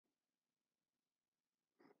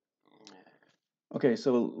Okay,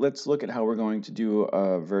 so let's look at how we're going to do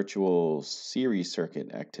a virtual series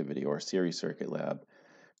circuit activity or series circuit lab.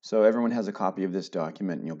 So everyone has a copy of this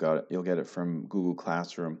document and you'll get it from Google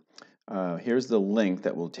Classroom. Here's the link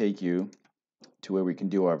that will take you to where we can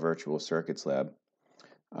do our virtual circuits lab.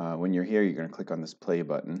 When you're here, you're going to click on this play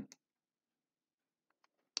button.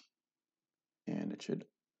 And here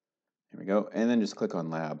we go. And then just click on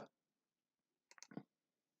lab.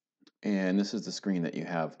 And this is the screen that you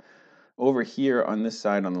have. Over here on this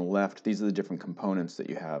side on the left, these are the different components that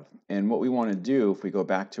you have. And what we want to do, if we go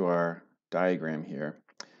back to our diagram here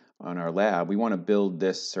on our lab, we want to build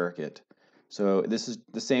this circuit. So this is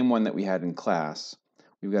the same one that we had in class.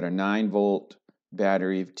 We've got a 9-volt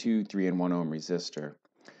battery, 2, 3, and 1 ohm resistor.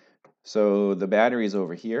 So the battery is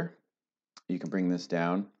over here. You can bring this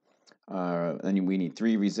down. Then we need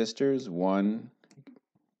 3 resistors, 1,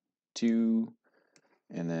 2,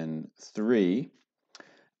 and then 3.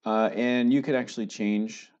 And you could actually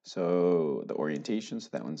change the orientation, so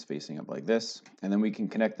that one's facing up like this, and then we can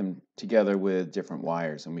connect them together with different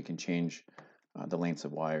wires, and we can change the lengths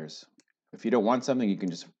of wires. If you don't want something, you can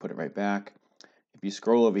just put it right back. If you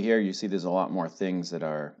scroll over here, you see there's a lot more things that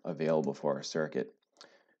are available for our circuit.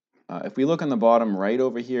 If we look on the bottom right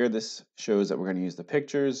over here, this shows that we're going to use the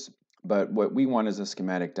pictures, but what we want is a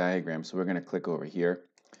schematic diagram, so we're going to click over here,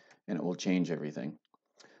 and it will change everything.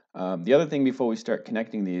 The other thing before we start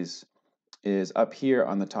connecting these is up here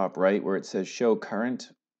on the top right where it says show current.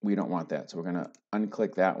 We don't want that, so we're going to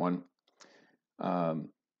unclick that one.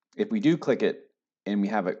 If we do click it and we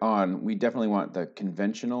have it on, we definitely want the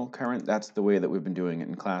conventional current. That's the way that we've been doing it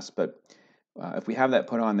in class, but if we have that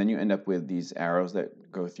put on, then you end up with these arrows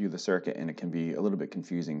that go through the circuit, and it can be a little bit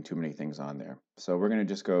confusing, too many things on there. So we're going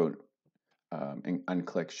to just go and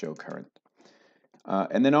unclick show current.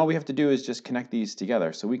 And then all we have to do is just connect these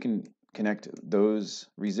together. So we can connect those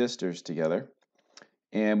resistors together.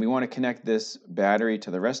 And we want to connect this battery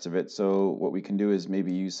to the rest of it. So what we can do is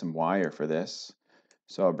maybe use some wire for this.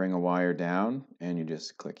 So I'll bring a wire down, and you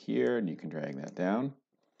just click here, and you can drag that down.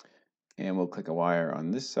 And we'll click a wire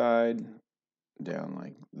on this side, down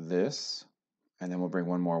like this. And then we'll bring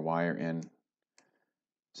one more wire in,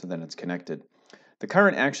 so then it's connected. The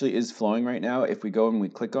current actually is flowing right now. If we go and we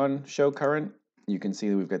click on show current, you can see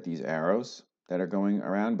that we've got these arrows that are going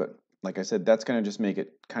around, but like I said, that's going to just make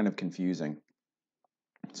it kind of confusing.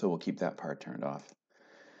 So we'll keep that part turned off.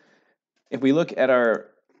 If we look at our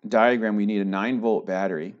diagram, we need a 9-volt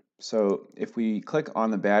battery. So if we click on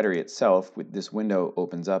the battery itself, this window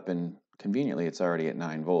opens up, and conveniently it's already at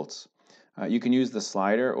 9 volts. You can use the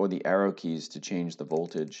slider or the arrow keys to change the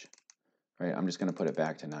voltage. Right? I'm just going to put it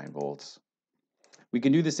back to 9 volts. We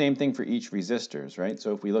can do the same thing for each resistors, right?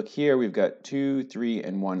 So if we look here, we've got 2, 3,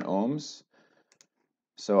 and 1 ohms.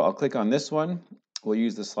 So I'll click on this one. We'll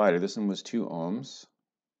use the slider. This one was 2 ohms.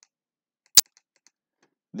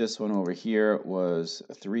 This one over here was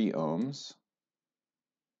 3 ohms.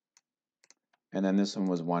 And then this one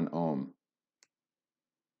was 1 ohm.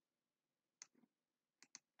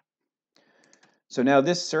 So now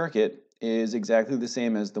this circuit is exactly the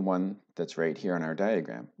same as the one that's right here on our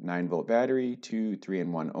diagram. 9-volt battery, 2, 3,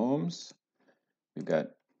 and 1 ohms. We've got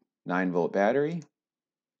 9-volt battery,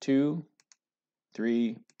 2,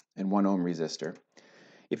 3, and 1 ohm resistor.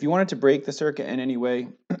 If you wanted to break the circuit in any way,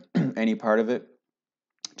 any part of it,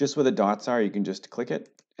 just where the dots are, you can just click it,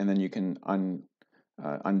 and then you can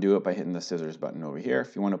undo it by hitting the scissors button over here.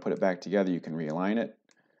 If you want to put it back together, you can realign it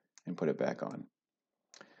and put it back on.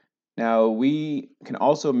 Now we can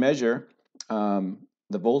also measure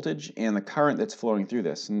the voltage and the current that's flowing through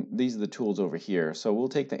this, and these are the tools over here. So we'll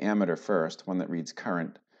take the ammeter first, one that reads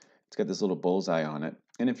current. It's got this little bullseye on it,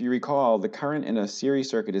 and if you recall, the current in a series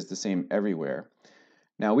circuit is the same everywhere.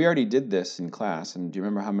 Now we already did this in class, and do you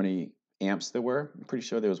remember how many amps there were? I'm pretty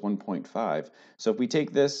sure there was 1.5. So if we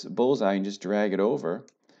take this bullseye and just drag it over,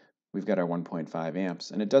 we've got our 1.5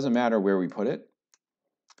 amps, and it doesn't matter where we put it.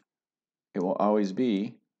 It will always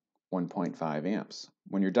be 1.5 amps.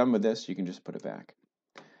 When you're done with this, you can just put it back.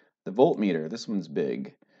 The voltmeter, this one's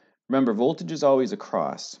big. Remember, voltage is always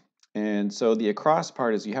across. And so the across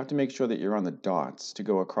part is you have to make sure that you're on the dots to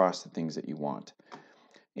go across the things that you want.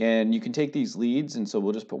 And you can take these leads, and so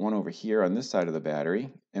we'll just put one over here on this side of the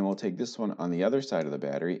battery, and we'll take this one on the other side of the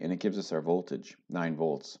battery, and it gives us our voltage, 9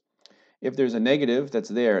 volts. If there's a negative that's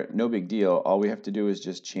there, no big deal. All we have to do is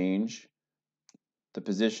just change the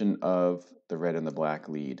position of the red and the black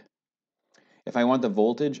lead. If I want the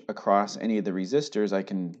voltage across any of the resistors, I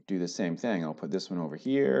can do the same thing. I'll put this one over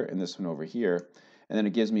here and this one over here, and then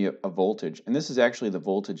it gives me a voltage. And this is actually the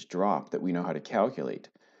voltage drop that we know how to calculate.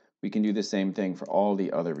 We can do the same thing for all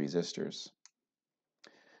the other resistors.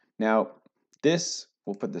 Now, This,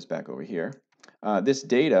 we'll put this back over here. This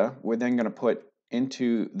data, we're then going to put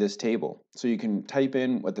into this table. So you can type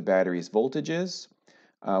in what the battery's voltage is,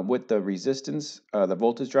 what the resistance, the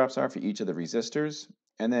voltage drops are for each of the resistors,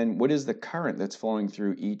 and then what is the current that's flowing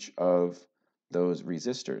through each of those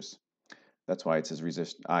resistors. That's why it says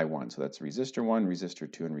I1. So that's resistor 1,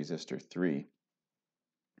 resistor 2, and resistor 3.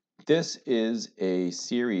 This is a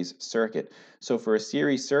series circuit. So for a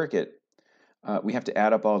series circuit, we have to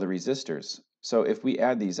add up all the resistors. So if we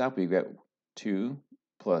add these up, we get 2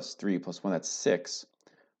 plus 3 plus 1, that's 6.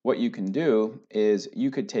 What you can do is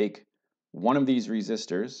you could take one of these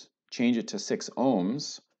resistors, change it to 6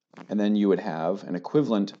 ohms, and then you would have an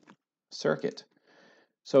equivalent circuit.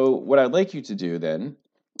 So what I'd like you to do then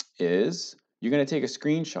is you're going to take a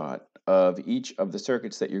screenshot of each of the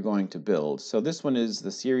circuits that you're going to build. So this one is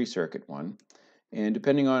the series circuit one, and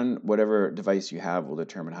depending on whatever device you have will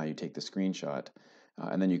determine how you take the screenshot,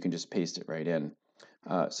 and then you can just paste it right in.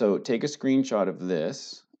 So take a screenshot of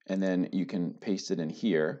this, and then you can paste it in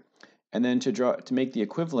here. And then to make the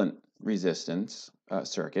equivalent resistance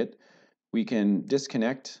circuit, we can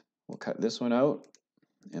disconnect. We'll cut this one out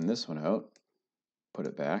and this one out, put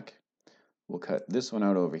it back. We'll cut this one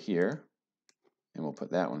out over here, and we'll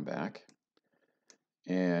put that one back.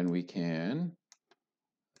 And we can,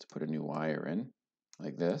 let's put a new wire in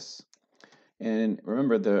like this. And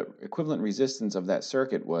remember, the equivalent resistance of that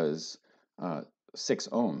circuit was 6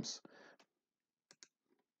 ohms.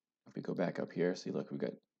 If we go back up here, see, look, we've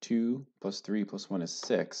got 2 plus 3 plus 1 is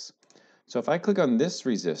 6. So if I click on this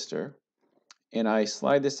resistor and I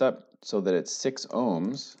slide this up so that it's 6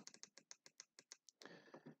 ohms,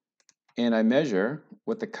 and I measure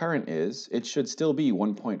what the current is, it should still be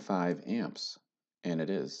 1.5 amps. And it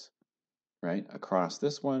is, right? Across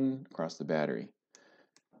this one, across the battery.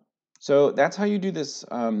 So that's how you do this.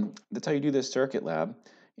 That's how you do this circuit lab,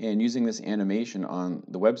 and using this animation on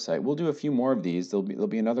the website. We'll do a few more of these. There'll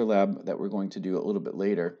be another lab that we're going to do a little bit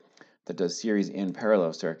later that does series and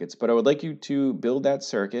parallel circuits. But I would like you to build that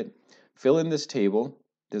circuit, fill in this table.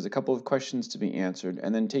 There's a couple of questions to be answered,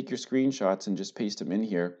 and then take your screenshots and just paste them in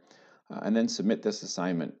here, and then submit this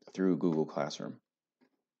assignment through Google Classroom.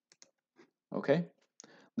 Okay?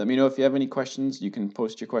 Let me know if you have any questions. You can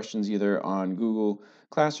post your questions either on Google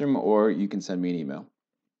Classroom or you can send me an email.